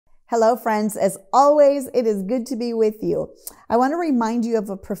Hello, friends. As always, it is good to be with you. I want to remind you of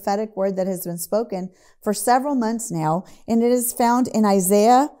a prophetic word that has been spoken for several months now, and it is found in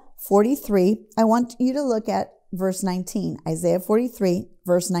Isaiah 43. I want you to look at verse 19. Isaiah 43,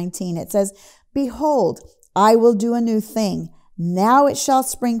 verse 19. It says, "Behold, I will do a new thing. Now it shall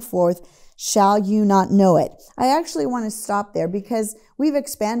spring forth. Shall you not know it?" I actually want to stop there because we've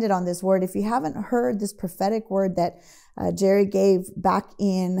expanded on this word. If you haven't heard this prophetic word that Jerry gave back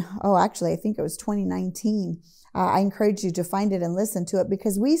in, I think it was 2019. I encourage you to find it and listen to it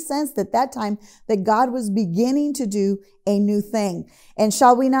because we sensed at that time that God was beginning to do a new thing. And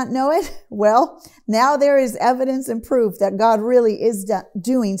shall we not know it? Well, now there is evidence and proof that God really is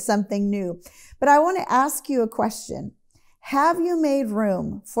doing something new. But I want to ask you a question. Have you made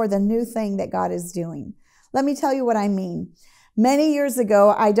room for the new thing that God is doing? Let me tell you what I mean. Many years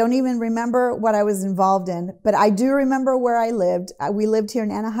ago, I don't even remember what I was involved in, but I do remember where I lived. We lived here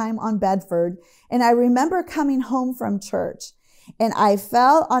in Anaheim on Bedford, and I remember coming home from church, and I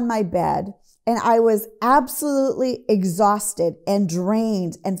fell on my bed, and I was absolutely exhausted and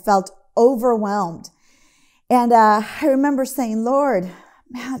drained and felt overwhelmed. And I remember saying, "Lord,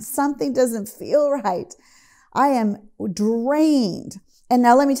 man, something doesn't feel right. I am drained." And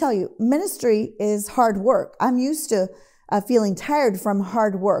now let me tell you, ministry is hard work. I'm used to feeling tired from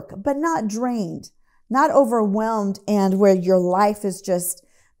hard work, but not drained, not overwhelmed, and where your life is just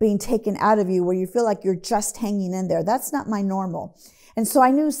being taken out of you, where you feel like you're just hanging in there. That's not my normal. And so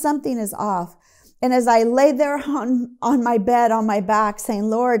I knew something is off. And as I lay there on my bed, on my back, saying,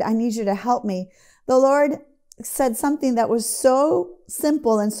 "Lord, I need you to help me," the Lord said something that was so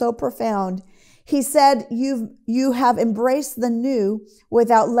simple and so profound. He said, you have embraced the new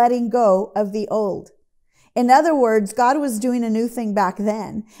without letting go of the old. In other words, God was doing a new thing back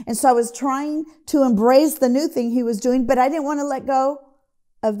then. And so I was trying to embrace the new thing he was doing, but I didn't want to let go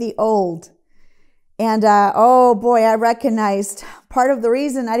of the old. And I recognized part of the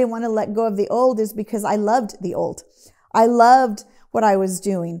reason I didn't want to let go of the old is because I loved the old. I loved what I was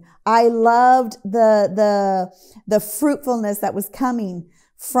doing. I loved the fruitfulness that was coming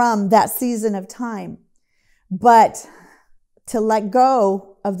from that season of time. But to let go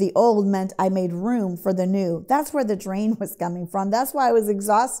of the old meant I made room for the new. That's where the drain was coming from. That's why I was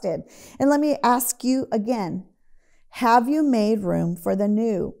exhausted. And let me ask you again, have you made room for the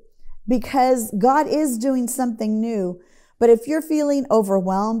new? Because God is doing something new. But if you're feeling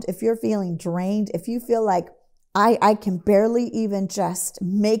overwhelmed, if you're feeling drained, if you feel like I can barely even just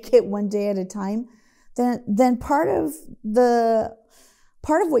make it one day at a time, then part of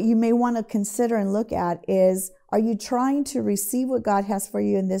what you may want to consider and look at is, are you trying to receive what God has for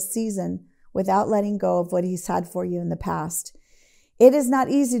you in this season without letting go of what he's had for you in the past? It is not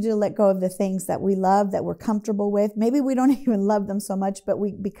easy to let go of the things that we love, that we're comfortable with. Maybe we don't even love them so much, but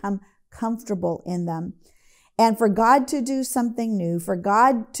we become comfortable in them. And for God to do something new, for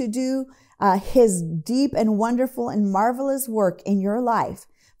God to do his deep and wonderful and marvelous work in your life,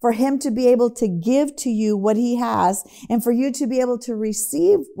 for him to be able to give to you what he has, and for you to be able to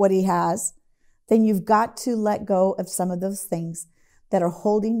receive what he has, then you've got to let go of some of those things that are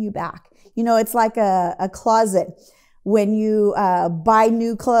holding you back. You know, it's like a closet. When you buy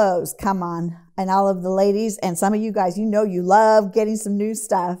new clothes, come on, and all of the ladies, and some of you guys, you know you love getting some new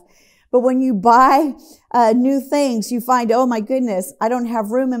stuff. But when you buy new things, you find, oh my goodness, I don't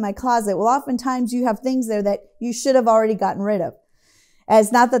have room in my closet. Well, oftentimes you have things there that you should have already gotten rid of.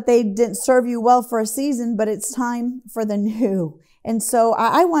 It's not that they didn't serve you well for a season, but it's time for the new. And so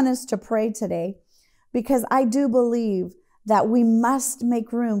I want us to pray today because I do believe that we must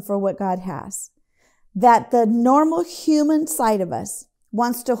make room for what God has. That the normal human side of us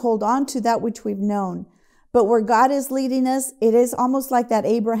wants to hold on to that which we've known. But where God is leading us, it is almost like that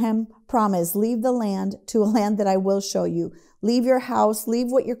Abraham promise. Leave the land to a land that I will show you. Leave your house,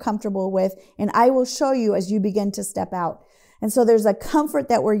 leave what you're comfortable with, and I will show you as you begin to step out. And so there's a comfort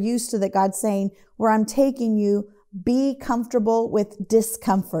that we're used to that God's saying, where I'm taking you, be comfortable with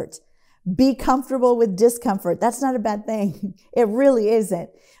discomfort. Be comfortable with discomfort. That's not a bad thing. It really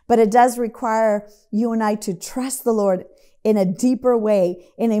isn't. But it does require you and I to trust the Lord in a deeper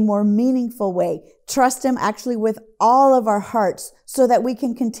way, in a more meaningful way. Trust him actually with all of our hearts so that we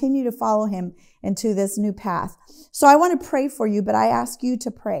can continue to follow him into this new path. So I want to pray for you, but I ask you to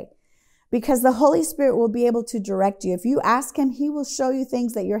pray because the Holy Spirit will be able to direct you. If you ask him, he will show you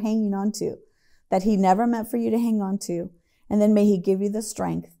things that you're hanging on to, that he never meant for you to hang on to. And then may he give you the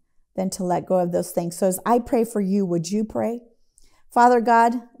strength then to let go of those things. So as I pray for you, would you pray? Father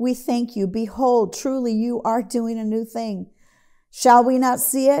God, we thank you. Behold, truly you are doing a new thing. Shall we not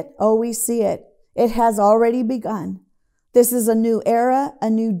see it? Oh, we see it. It has already begun. This is a new era, a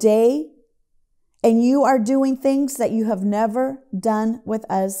new day, and you are doing things that you have never done with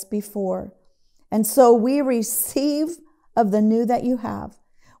us before. And so we receive of the new that you have.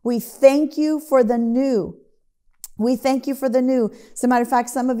 We thank you for the new. We thank you for the new. As a matter of fact,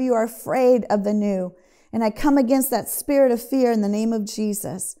 some of you are afraid of the new. And I come against that spirit of fear in the name of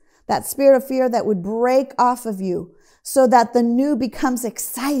Jesus. That spirit of fear that would break off of you so that the new becomes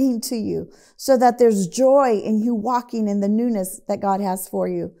exciting to you, so that there's joy in you walking in the newness that God has for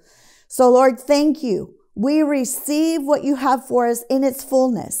you. So Lord, thank you. We receive what you have for us in its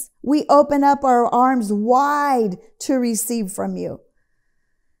fullness. We open up our arms wide to receive from you.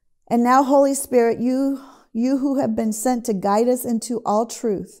 And now, Holy Spirit, you who have been sent to guide us into all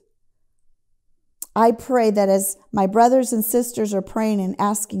truth, I pray that as my brothers and sisters are praying and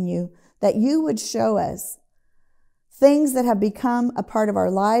asking you, that you would show us things that have become a part of our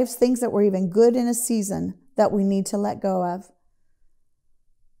lives, things that were even good in a season that we need to let go of.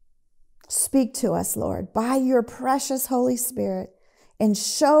 Speak to us, Lord, by your precious Holy Spirit, and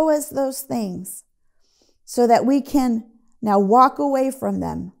show us those things so that we can now walk away from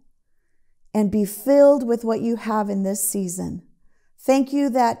them and be filled with what you have in this season. Thank you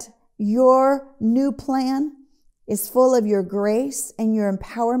that your new plan is full of your grace and your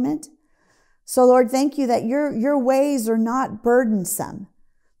empowerment. So Lord, thank you that your ways are not burdensome.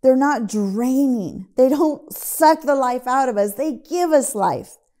 They're not draining. They don't suck the life out of us. They give us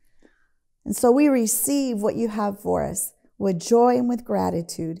life. And so we receive what you have for us with joy and with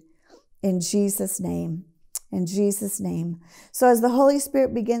gratitude in Jesus' name. In Jesus' name. So as the Holy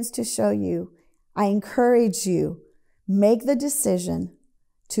Spirit begins to show you, I encourage you, make the decision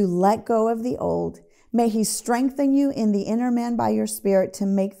to let go of the old. May he strengthen you in the inner man by your Spirit to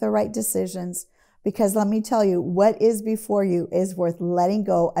make the right decisions. Because let me tell you, what is before you is worth letting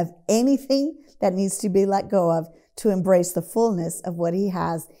go of anything that needs to be let go of to embrace the fullness of what he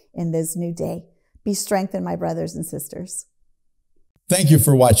has in this new day. Be strengthened, my brothers and sisters. Thank you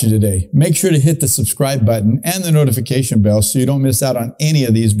for watching today. Make sure to hit the subscribe button and the notification bell so you don't miss out on any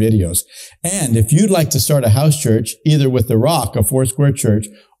of these videos. And if you'd like to start a house church, either with The Rock, a Foursquare church,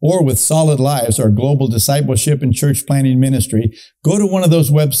 or with Solid Lives, our global discipleship and church planting ministry, go to one of those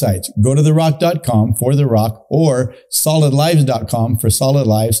websites. Go to therock.com for The Rock or solidlives.com for Solid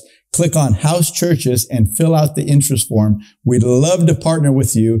Lives. Click on House Churches and fill out the interest form. We'd love to partner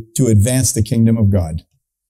with you to advance the kingdom of God.